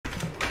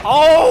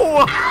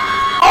Oh!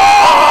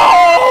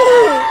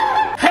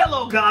 Oh!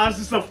 Hello guys,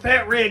 it's the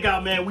Fat Red Guy,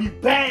 man. We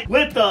back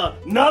with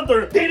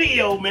another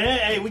video, man.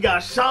 Hey, we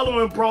got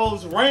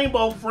SHILOHANDBROS,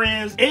 Rainbow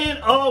Friends, and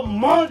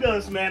Among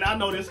Us, man. I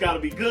know this gotta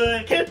be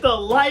good. Hit the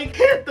like,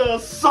 hit the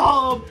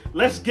sub.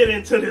 Let's get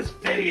into this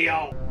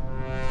video.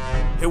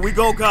 Here we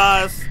go,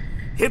 guys.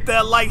 Hit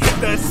that like,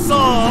 hit that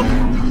sub.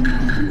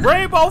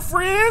 Rainbow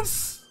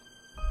Friends.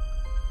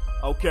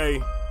 Okay.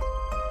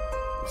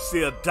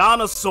 See a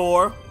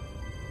dinosaur.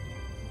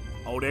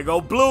 Oh, there go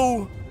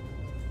Blue.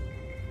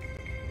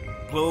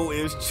 Blue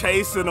is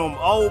chasing him.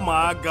 Oh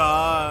my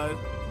God.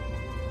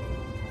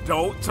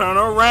 Don't turn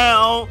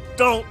around.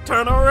 Don't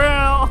turn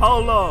around.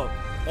 Hold up.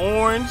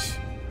 Orange.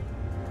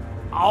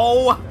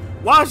 Oh,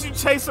 why is you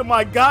chasing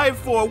my guy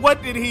for?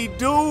 What did he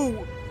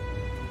do?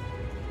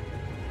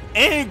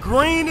 And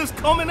green is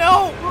coming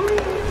out.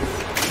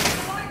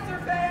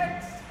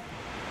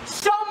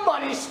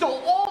 Somebody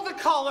stole all the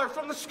color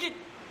from the skin.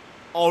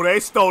 Oh,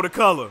 they stole the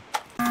color.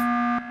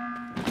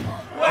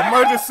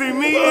 Emergency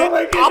meeting?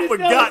 I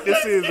forgot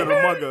this is an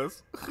Among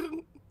Us.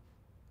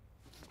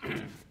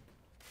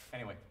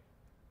 Anyway.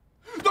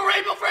 The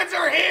Rainbow Friends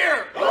are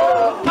here!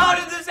 How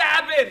did this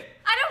happen?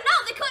 I don't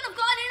know. They couldn't have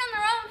gone in on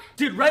their own.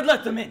 Dude, Red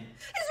let them in. Is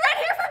Red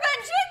here for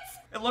vengeance?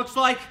 It looks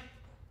like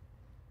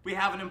we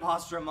have an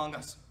imposter among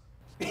us.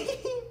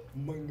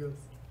 Among us.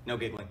 No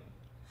giggling.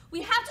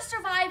 We have to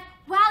survive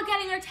while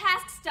getting our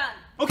tasks done.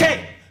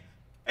 Okay.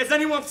 Is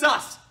anyone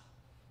sus?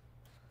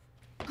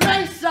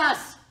 Gray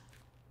sus!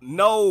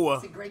 No.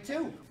 Is it gray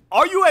too?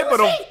 Are you able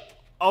to?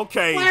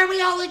 Okay. Why are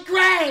we all in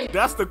gray?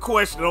 That's the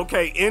question.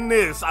 Okay, in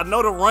this, I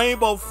know the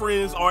Rainbow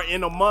Friends are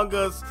in Among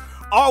Us.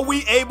 Are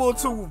we able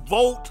to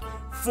vote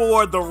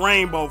for the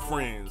Rainbow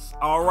Friends?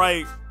 All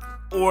right.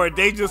 Or are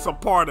they just a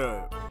part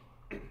of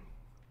it?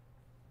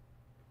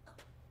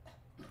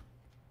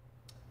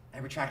 I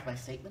retract my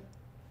statement.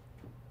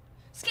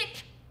 Skip.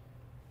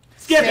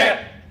 Skip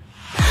it!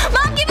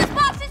 Mom gave us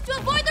boxes to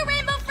avoid the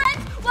Rainbow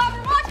Friends while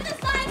we're watching the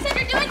Science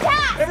Center doing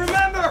tasks. And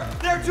remember,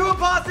 there are 2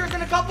 imposters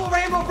and a couple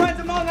Rainbow Friends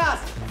among us.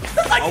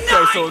 Like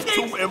Okay, so it's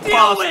 2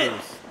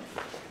 imposters.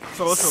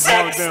 So it's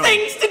among 6 them.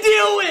 things to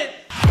deal with.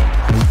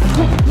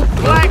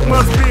 Black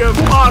must be an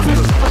imposter.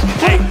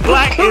 Hey,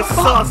 Black is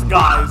sus,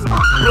 guys.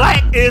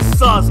 Black is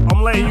sus.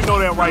 I'm letting you know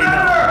that right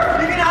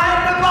now. You can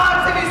hide in the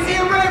box if you see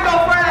a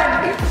Rainbow Friend.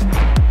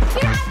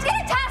 We have to get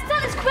a task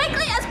done as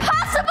quickly as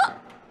possible.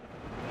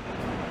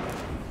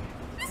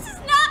 This is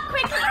not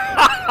quickly.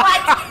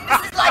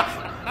 This is like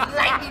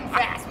lightning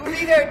fast. We're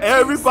either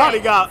Everybody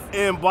got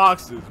in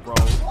boxes, bro.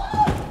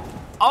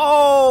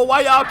 Oh,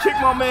 why y'all kick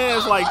my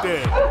mans like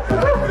that?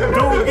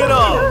 Dude, get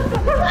up.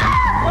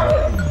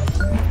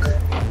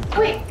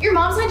 Wait, your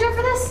mom signed up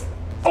for this?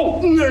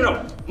 Oh,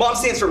 no. Mom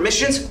stands for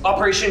Missions,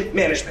 Operation,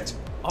 Management.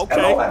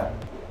 Okay.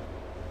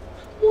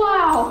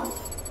 Wow.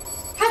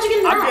 How'd you get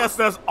in I guess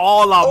that's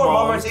all our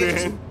moms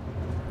then.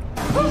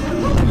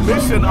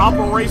 Mission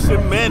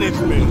Operation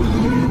Management.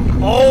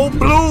 Oh,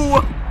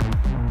 Blue.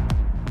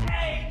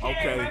 Hey, Jerry,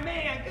 Okay. my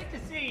man, good to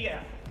see you.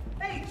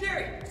 Hey,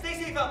 Jerry, stay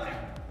safe out there.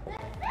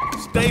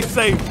 Stay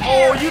safe.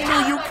 Oh, you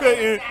knew you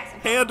couldn't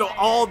handle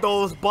all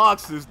those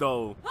boxes,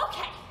 though.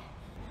 Okay.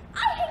 I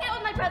hang out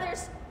with my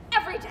brothers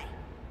every day.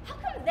 How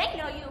come they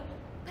know you,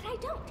 but I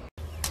don't?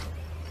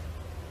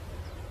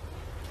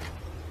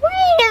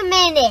 Wait a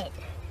minute!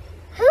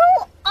 Who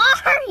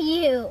are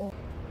you?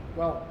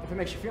 Well, if it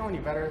makes you feel any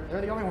better,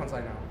 they're the only ones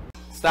I know.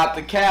 Stop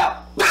the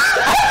cap. Stop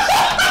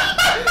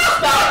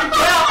the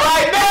cap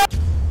right now.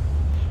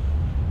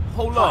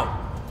 Hold up.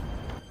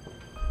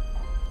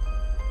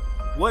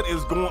 What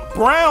is going?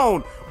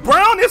 Brown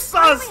is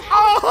sus.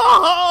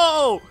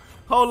 Oh,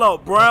 hold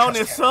up. Brown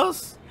is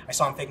sus. I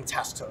saw him faking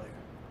tasks earlier.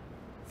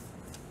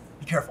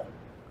 Be careful.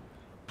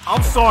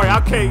 I'm sorry. I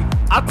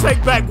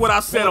take back what I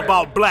said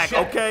about Black.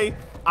 Okay.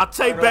 I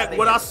take back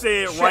what I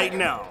said right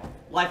now.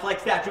 Lifelike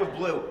statue of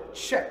Blue.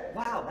 Shit.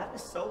 Wow, that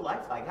is so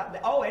lifelike.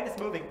 Oh, and it's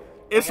moving.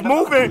 It's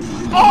moving.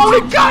 Oh,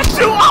 it got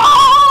you.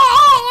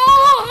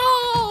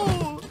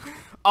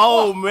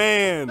 Oh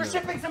man. They're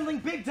shipping something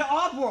big to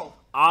Oddworld.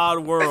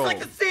 Oddworld. It's like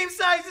the same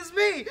size as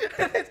me.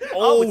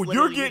 Oh,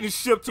 you're getting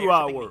shipped to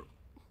Oddworld.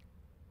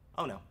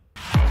 Oh no.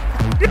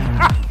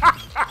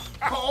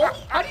 Cole,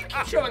 how do you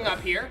keep showing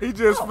up here? He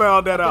just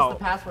found that That's out.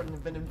 the password and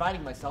have been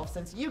inviting myself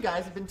since you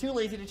guys have been too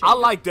lazy to change I it.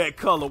 like that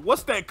color.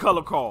 What's that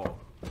color called?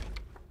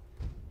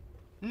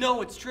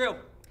 No, it's true.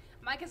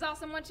 Mike is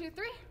awesome. 1, 2,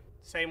 3.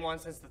 Same one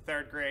since the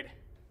 3rd grade.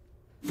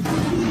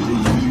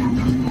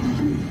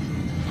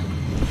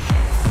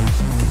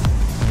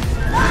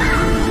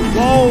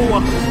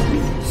 Whoa!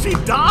 She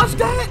dodged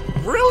that?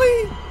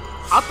 Really?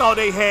 I thought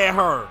they had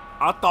her.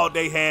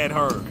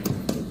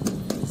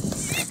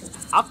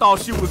 I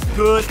thought she was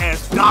good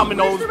as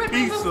Domino's Where's the Red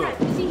Rainbow pizza.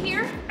 Friend? Is he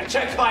here? I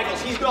checked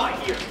vitals. He's not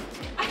here.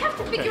 I have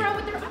to figure out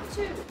what they're up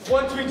to.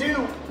 Once we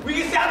do, we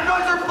can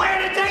sabotage their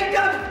plan and take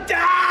them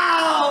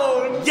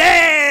down!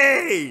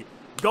 Yay!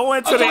 Go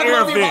into the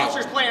air vent.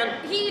 Monster's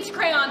plan. He eats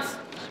crayons.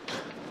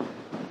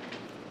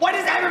 Why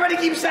does everybody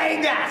keep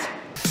saying that?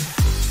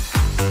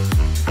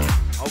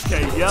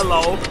 Okay,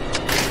 yellow.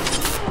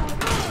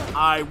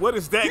 Alright, what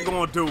is that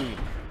gonna do?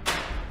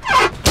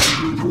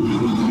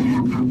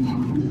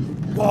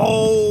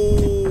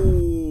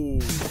 Whoa!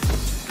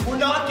 We're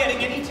not getting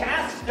any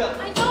tasks done.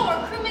 I know,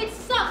 our crewmates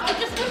suck. I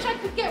just wish I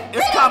could get rid of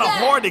them. It's kind of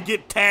hard to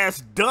get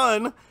tasks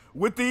done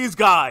with these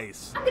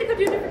guys. I'm gonna go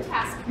do a different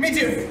task. Me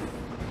too.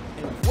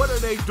 What are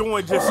they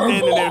doing just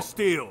standing there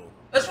still?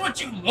 That's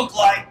what you look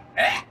like.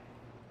 Eh?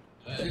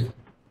 I think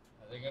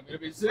I'm gonna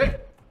be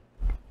sick.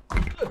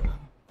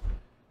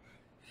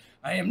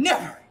 I am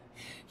never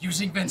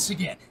using vents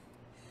again.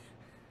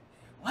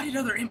 Why did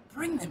other imp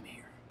bring them here?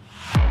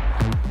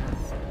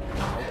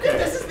 If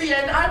this is the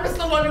end, I was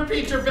the one who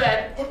peed your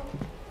bed.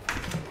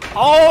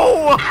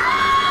 Oh!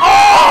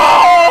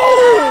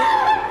 Oh!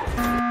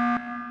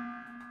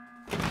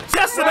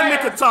 Just in the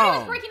nick of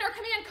time. Breaking our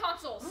command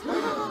consoles.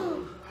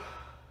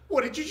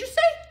 What did you just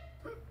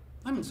say?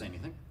 I didn't say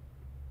anything.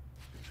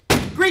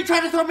 Green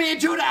tried to throw me and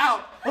Judah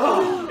out.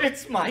 Oh,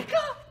 it's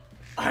Micah?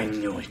 I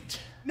knew it.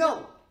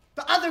 No,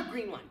 the other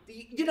green one.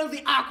 You know,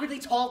 the awkwardly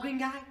tall green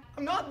guy?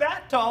 I'm not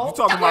that tall. You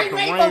talking about the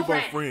Rainbow Rainbow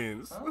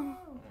Friends. Friends?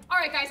 All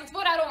right, guys, let's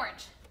vote out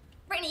orange.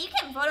 Rainy, you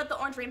can't vote out the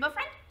orange rainbow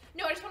friend.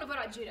 No, I just want to vote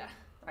out Judah.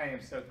 I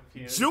am so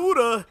confused.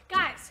 Judah?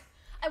 Guys,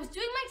 I was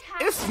doing my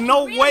task. It's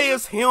no way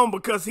it's him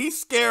because he's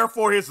scared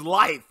for his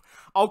life.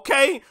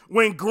 Okay?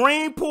 When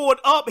Green pulled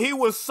up, he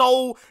was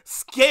so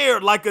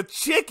scared like a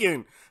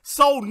chicken.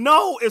 So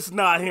no, it's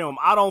not him.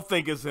 I don't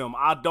think it's him.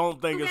 I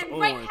don't think it's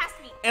Right orange. past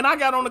me. And I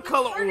got on the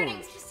color Targeting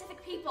orange.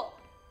 specific people.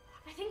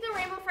 I think the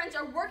Rainbow Friends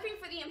are working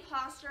for the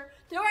imposter,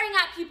 throwing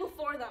out people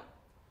for them.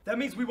 That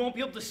means we won't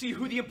be able to see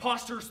who the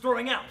imposter is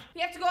throwing out.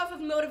 We have to go off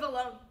of motive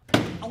alone.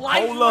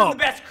 Elijah's Hold one up. of the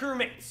best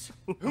crewmates.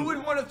 Who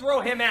would want to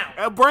throw him out?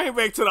 And bring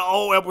back to the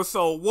old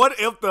episode. What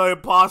if the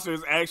imposter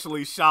is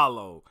actually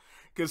Shiloh?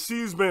 Because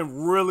she's been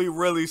really,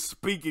 really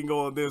speaking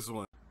on this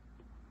one.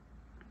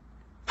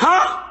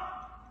 Huh?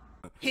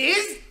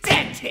 His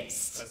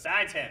dentist!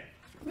 Besides him.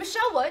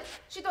 Michelle would.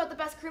 She thought the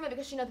best crewmate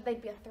because she knows that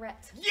they'd be a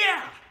threat.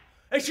 Yeah!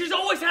 And she's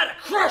always had a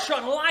crush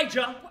on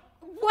Elijah.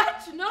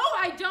 What? No,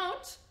 I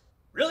don't.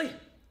 Really?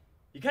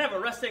 You kind of a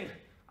resting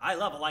I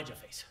love Elijah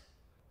face.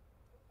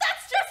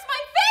 That's just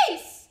my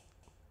face.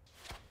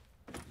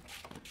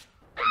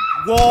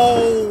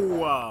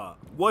 Whoa!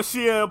 Was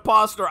she an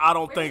imposter? I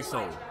don't think so.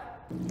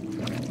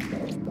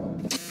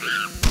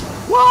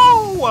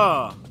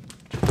 Whoa!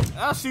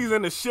 Now she's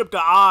in the ship to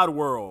Odd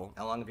World.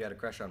 How long have you had a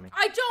crush on me?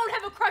 I don't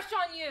have a crush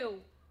on you.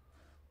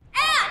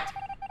 And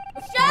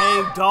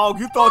Hey, dog,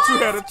 you thought you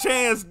had a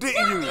chance,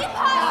 didn't you?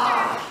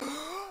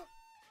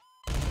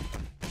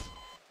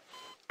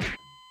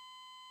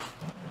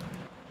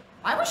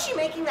 Why was she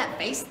making that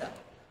face, though?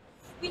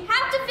 we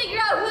have to figure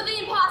out who the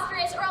imposter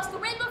is, or else the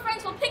Rainbow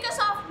Friends will pick us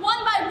off one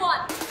by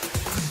one.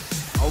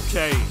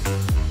 Okay.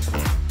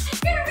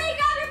 You're gonna read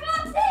all your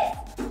boxes.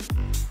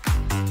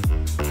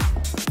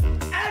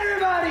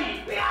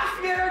 Everybody! We have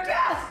to get our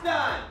tasks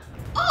done!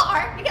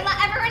 Or we can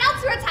let everyone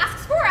else do our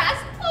tasks for us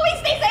while we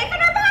stay safe in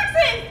our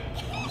boxes.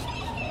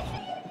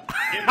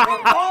 If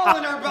we're all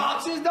in our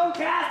boxes, no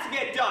tasks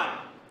get done.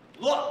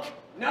 Look,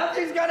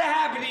 nothing's gonna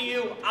happen to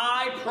you,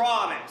 I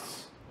promise.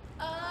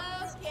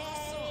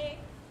 Okay.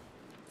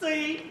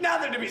 See,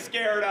 nothing to be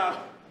scared of.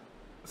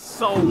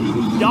 So,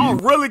 y'all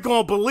really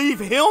gonna believe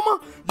him?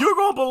 You're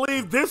gonna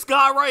believe this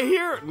guy right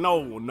here?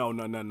 No.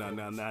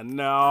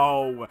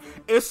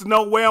 It's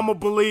no way I'm gonna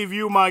believe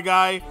you, my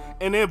guy.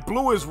 And then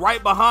Blue is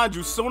right behind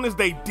you. Soon as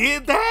they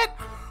did that,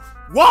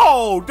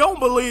 whoa, don't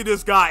believe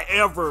this guy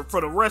ever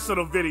for the rest of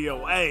the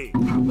video. Hey,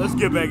 let's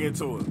get back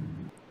into it.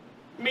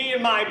 Me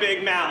and my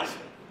big mouth.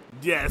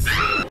 Yes.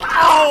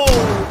 Oh,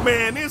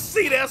 man,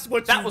 see, that's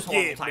what That you was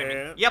horrible get, timing.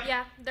 man. Yep.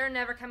 Yeah, they're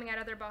never coming out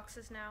of their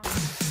boxes now.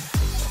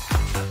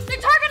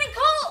 They're targeting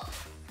Cole!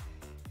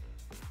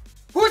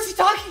 Who is he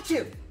talking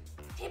to?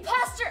 The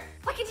imposter!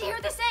 Why can't you hear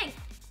what they're saying?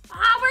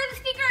 Ah, where are the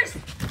speakers?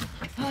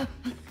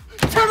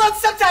 Turn on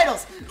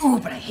subtitles! Ooh,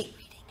 but I hate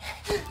reading.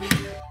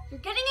 You're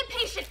getting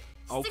impatient.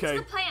 Stick Okay. to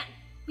the plan.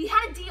 We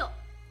had a deal.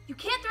 You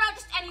can't throw out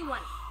just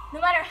anyone,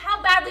 no matter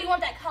how badly you want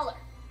that color.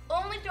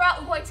 Only throw out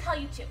who I tell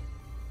you to.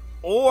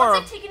 Or,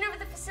 Once I've taken over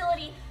the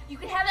facility, you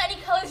can have any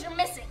colors you're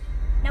missing.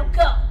 Now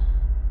go.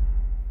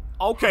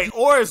 okay,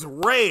 or it's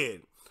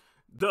Red.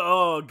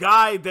 The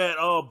guy that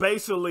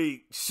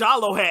basically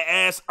Shiloh had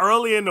asked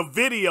early in the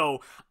video.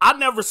 I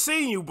never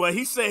seen you, but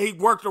he said he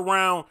worked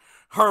around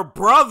her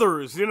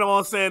brothers, you know what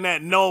I'm saying,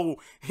 that know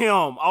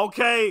him.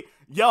 Okay,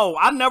 yo,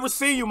 I never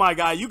seen you, my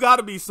guy. You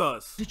gotta be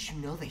sus. Did you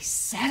know they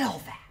said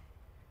all that?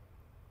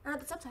 I read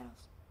the subtitles.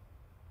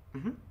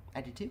 Mm-hmm,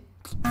 I did too.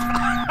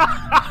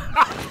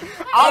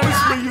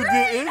 Obviously you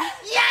didn't.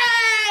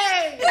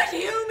 Yay! The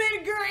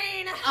human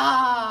green.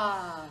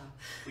 Ah.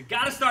 We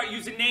gotta start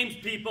using names,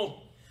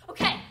 people.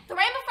 Okay, the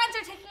Rainbow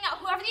Friends are taking out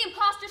whoever the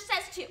imposter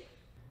says to.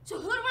 So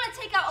who would want to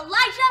take out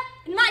Elijah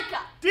and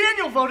Micah?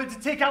 Daniel voted to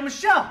take out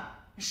Michelle.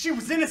 She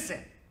was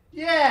innocent.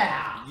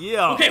 Yeah.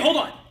 Yeah. Okay, hold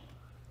on.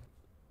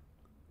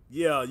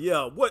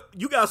 Yeah. What?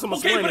 You got some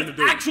Okay, but explaining to it's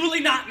do. actually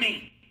not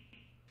me.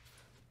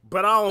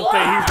 But I don't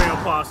think he's the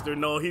imposter.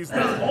 No, he's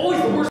not. That's always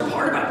the worst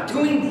part about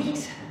doing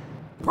these.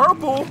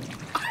 Purple.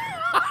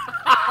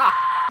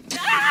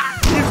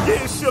 He's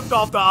getting shipped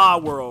off the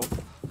odd world.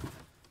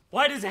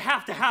 Why does it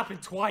have to happen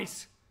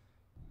twice?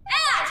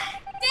 And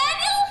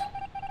Daniel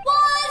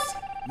was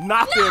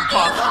Not the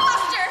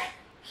imposter.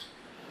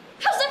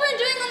 How's everyone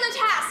doing on the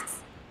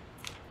tasks?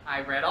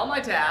 I read all my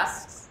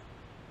tasks.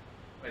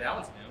 Wait, that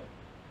one's new.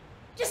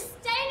 Just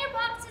stay in your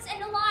boxes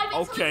and alive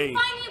until Okay. you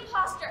find the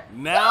imposter.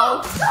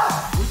 Now,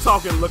 we're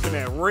talking looking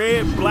at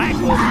red, black,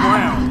 or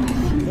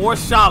brown. Or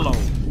shallow.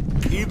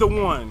 Either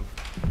one.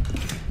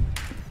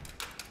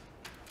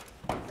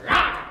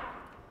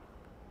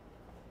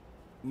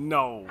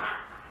 No.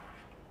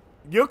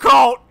 You're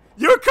caught.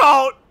 You're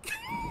caught.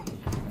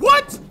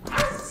 What?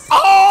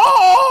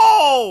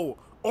 Oh!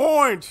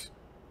 Orange.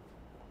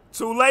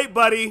 Too late,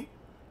 buddy.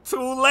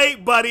 Too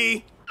late,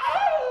 buddy.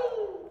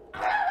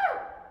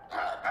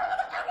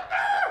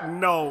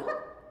 No.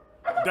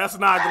 That's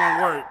not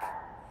gonna work.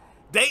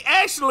 They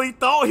actually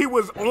thought he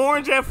was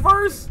orange at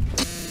first?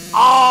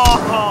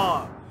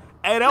 Oh!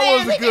 Hey, that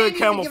was a good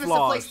camouflage. Give us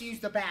a place to use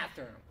the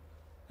bathroom.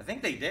 I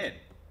think they did.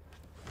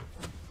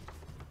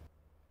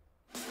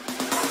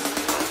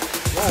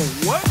 Whoa,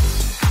 what?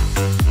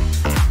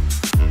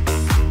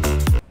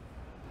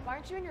 Why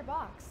aren't you in your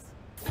box?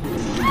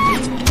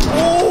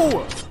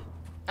 Oh!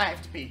 I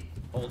have to pee.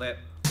 Hold it.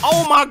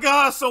 Oh my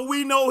God, so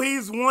we know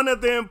he's one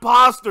of the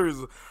imposters.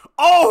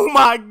 Oh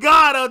my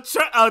God,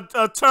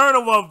 a turn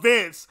of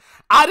events.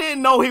 I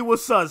didn't know he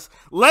was sus.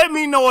 Let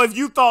me know if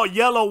you thought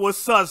yellow was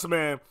sus,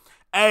 man.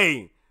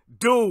 Hey,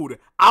 dude,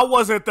 I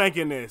wasn't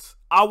thinking this.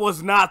 I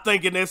was not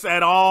thinking this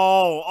at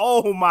all.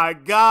 Oh my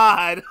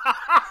God.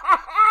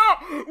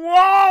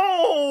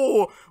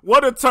 Whoa!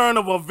 What a turn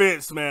of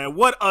events, man.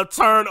 What a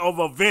turn of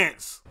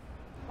events.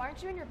 Why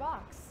aren't you in your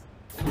box?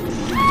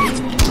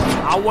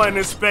 I wasn't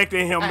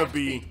expecting him to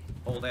be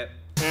Hold it.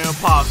 an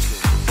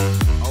imposter.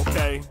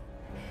 Okay.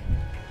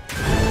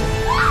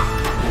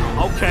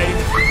 Okay.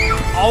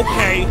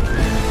 Okay.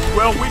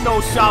 Well, we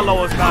know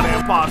Shiloh is not an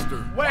imposter.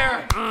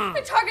 Where?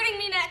 They're targeting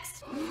me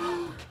next.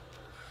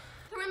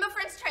 The Rainbow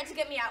Friends tried to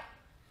get me out.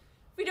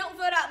 If we don't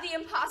vote out the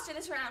imposter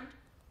this round,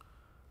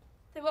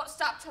 they won't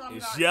stop till I'm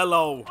It's gone.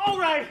 yellow. All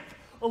right.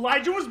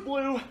 Elijah was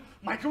blue,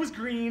 Micah was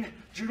green,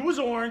 Judah was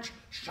orange,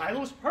 Shiloh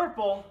was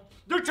purple.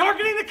 They're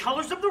targeting the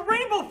colors of the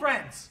Rainbow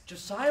Friends.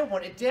 Josiah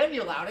wanted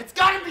Daniel out. It's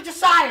gotta be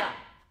Josiah.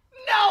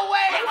 No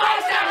way! I'm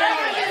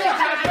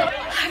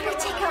gonna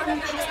take out an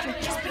imposter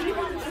just by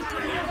anyone with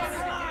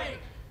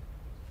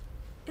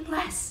the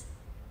Unless.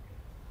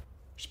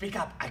 Speak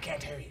up. I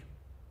can't hear you.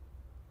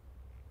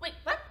 Wait,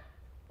 what?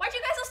 Why'd you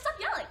guys all stop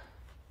yelling?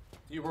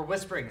 You were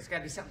whispering. It's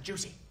gotta be something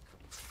juicy.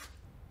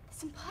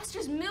 This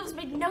imposter's moves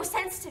made no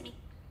sense to me.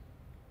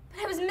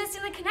 But I was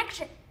missing the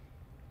connection.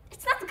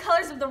 It's not the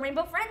colors of the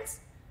Rainbow Friends.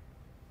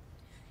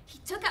 He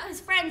took out his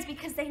friends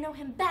because they know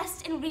him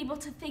best and were able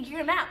to figure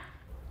him out.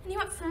 And he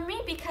went for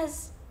me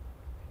because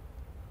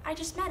I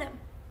just met him.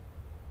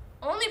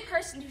 Only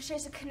person who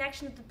shares a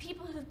connection with the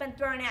people who've been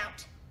thrown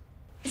out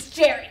is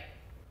Jerry.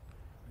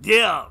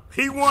 Yeah,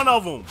 he one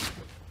of them.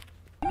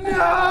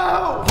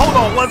 No! Hold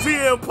on, was he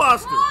an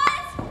imposter? What?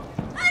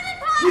 I'm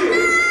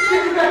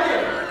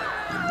imposter!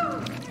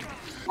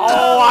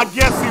 Oh, I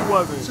guess he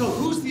wasn't. So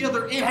who's the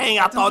other imp? Dang,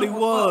 I thought he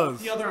was.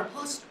 The other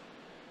imposter.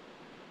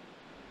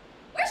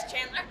 Where's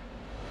Chandler?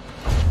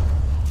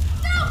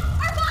 No!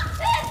 Our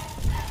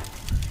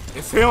boxes!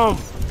 It's him.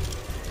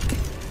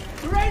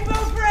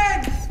 Rainbow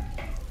Friends!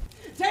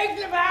 Take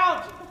them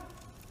out!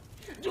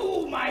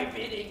 Do my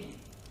bidding.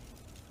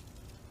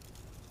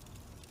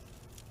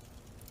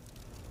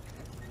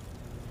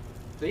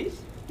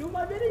 Please, do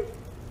my bidding.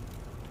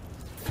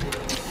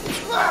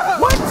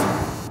 What?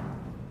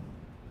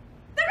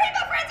 The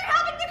Rainbow Friends are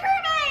helping the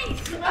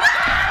crewmates!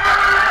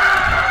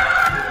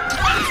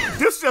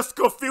 This just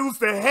confused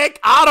the heck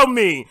out of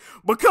me.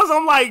 Because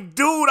I'm like,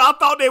 dude, I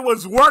thought they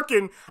was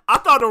working. I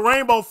thought the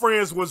Rainbow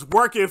Friends was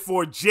working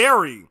for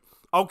Jerry.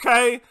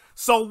 Okay?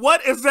 So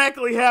what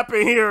exactly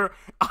happened here?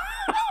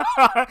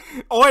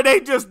 Or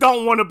they just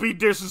don't want to be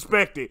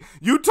disrespected.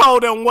 You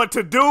told them what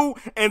to do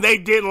and they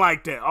didn't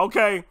like that.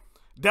 Okay?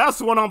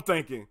 That's what I'm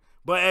thinking.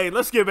 But hey,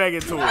 let's get back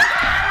into it.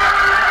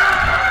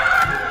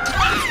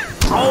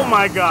 Oh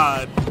my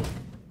God.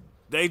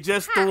 They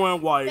just threw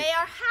in white. They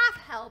are half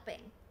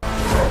helping.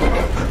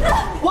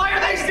 Why are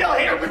they still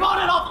here? We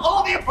voted off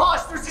all the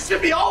imposters. It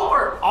should be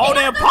over. All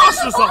the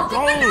imposters are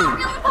gone,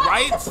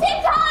 right?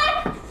 Same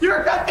time!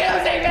 You're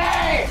confusing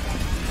me.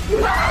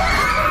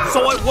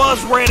 So it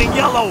was red and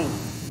yellow.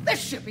 They're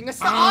shipping us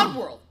to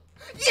Oddworld.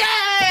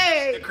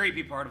 Yay! The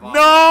creepy part of all.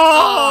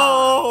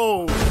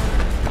 No!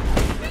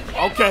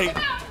 Okay.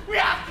 We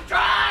have to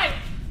try.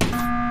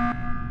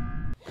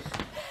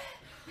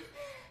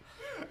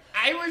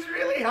 I was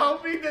really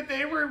hoping that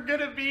they were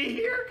gonna be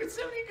here. Could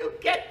somebody go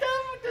get them?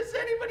 Does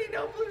anybody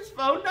know Blue's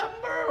phone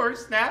number or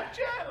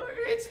Snapchat or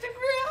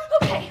Instagram?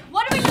 Okay,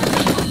 what do we do?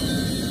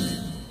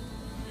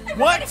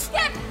 What?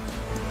 Skip!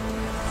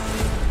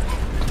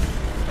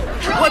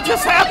 What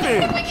just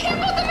happened? We can't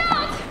vote them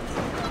out!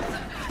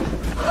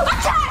 Our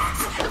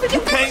tasks! If we can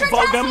finish can't our vote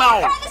tasks, them we'll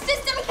out. prepare the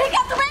system and kick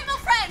out the Rainbow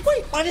Friends!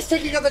 Wait, why does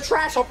taking out the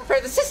trash help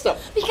prepare the system?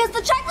 Because the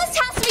checklist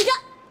has to be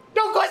done.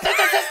 Don't question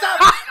the system!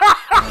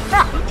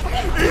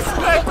 He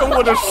smacked him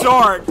with a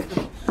shark.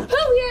 Who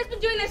here has been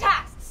doing their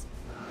tasks?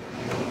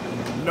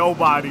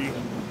 Nobody.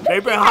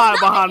 They've been hiding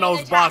behind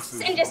those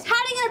boxes. And just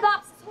hiding in a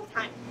box this whole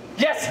time.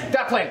 Yes,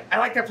 that plan. I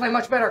like that plan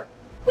much better.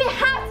 We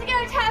have to get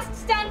our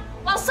tasks done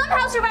while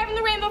somehow surviving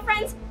the Rainbow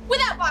Friends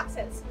without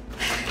boxes.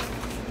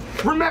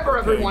 Remember,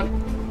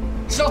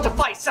 everyone, it's not the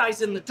fight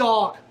size in the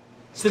dog.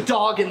 It's the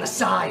dog in the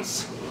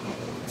size.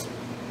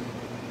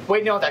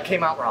 Wait, no, that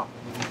came out wrong.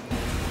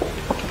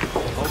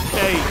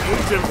 Okay,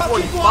 Agent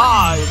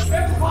 45.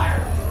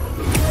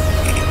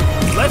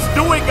 Let's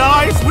do it,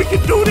 guys. We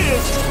can do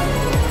this.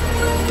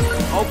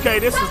 Okay,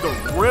 this is the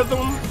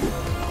rhythm.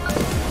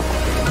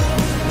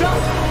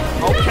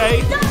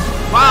 Okay.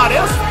 Wow,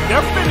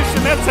 they're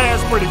finishing their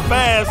task pretty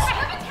fast.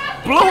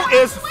 Blue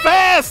is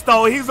fast,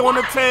 though. He's on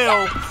the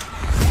tail.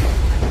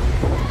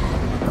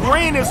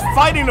 Green is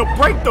fighting to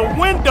break the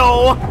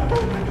window.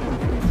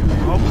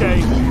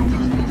 Okay.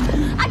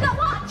 I got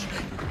watch.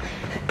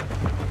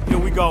 Here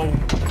we go.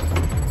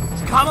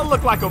 It's kind of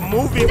look like a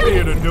movie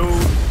theater,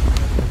 dude.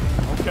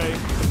 Okay.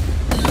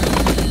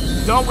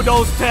 Done with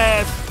those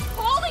tasks.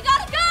 Oh, we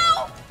gotta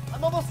go.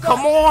 I'm almost done.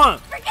 Come on.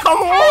 Come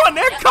on.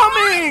 They're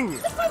coming.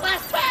 This is my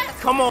last task.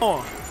 Come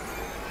on.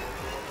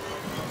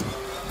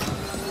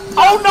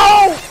 Oh,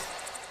 no.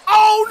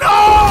 Oh,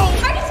 no.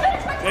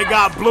 They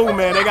got blue,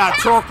 man. They got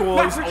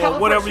turquoise or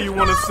whatever you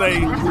want to say.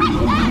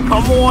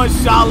 Come on,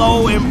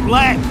 Shiloh and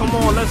black. Come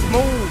on, let's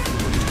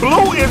move.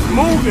 Blue is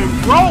moving,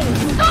 bro.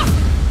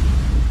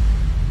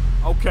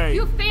 Okay.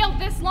 You failed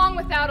this long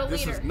without a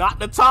This leader. is not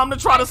the time to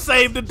try to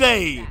save the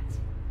day.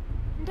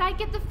 And I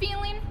get the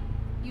feeling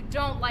you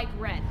don't like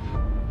red.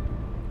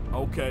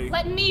 Okay.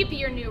 Let me be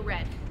your new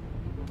red.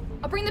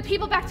 I'll bring the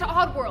people back to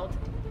Oddworld.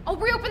 I'll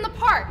reopen the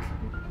park.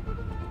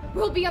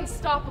 We'll be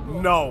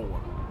unstoppable. No.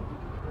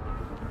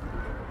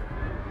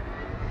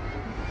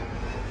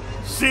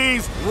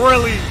 She's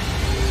really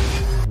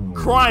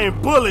crying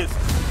bullets.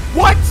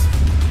 What?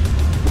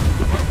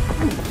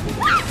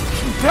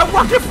 They're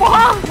working for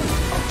her?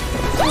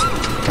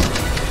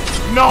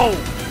 No,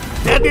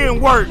 that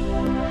didn't work.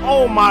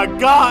 Oh my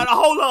God.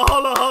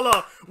 Hold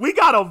on. We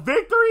got a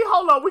victory?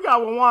 Hold on, we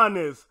gotta rewind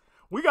this.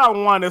 We gotta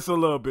rewind this a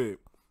little bit.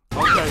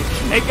 Okay,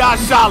 they got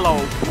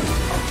Shiloh.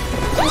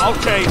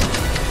 Okay,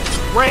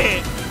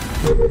 red.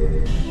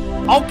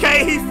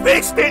 Okay, he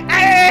fixed it.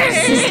 Hey!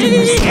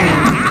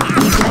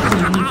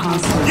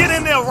 Get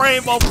in there,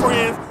 Rainbow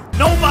Friends.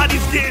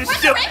 Nobody's getting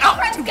shipped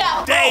out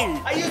today.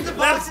 I used the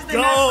Let's boxes they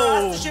meant for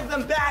us go. to ship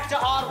them back to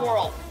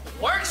Oddworld.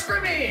 Works for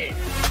me.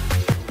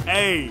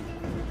 Hey,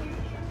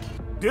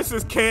 this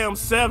is Cam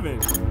 7.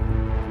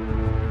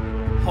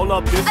 Hold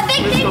up, this is A big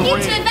thank Mr. you to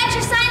Red.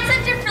 Adventure Science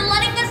Center for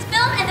letting us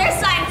film in their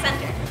science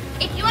center.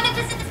 If you want to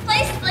visit this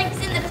place, the link is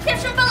in the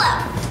description below.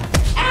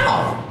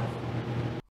 Ow!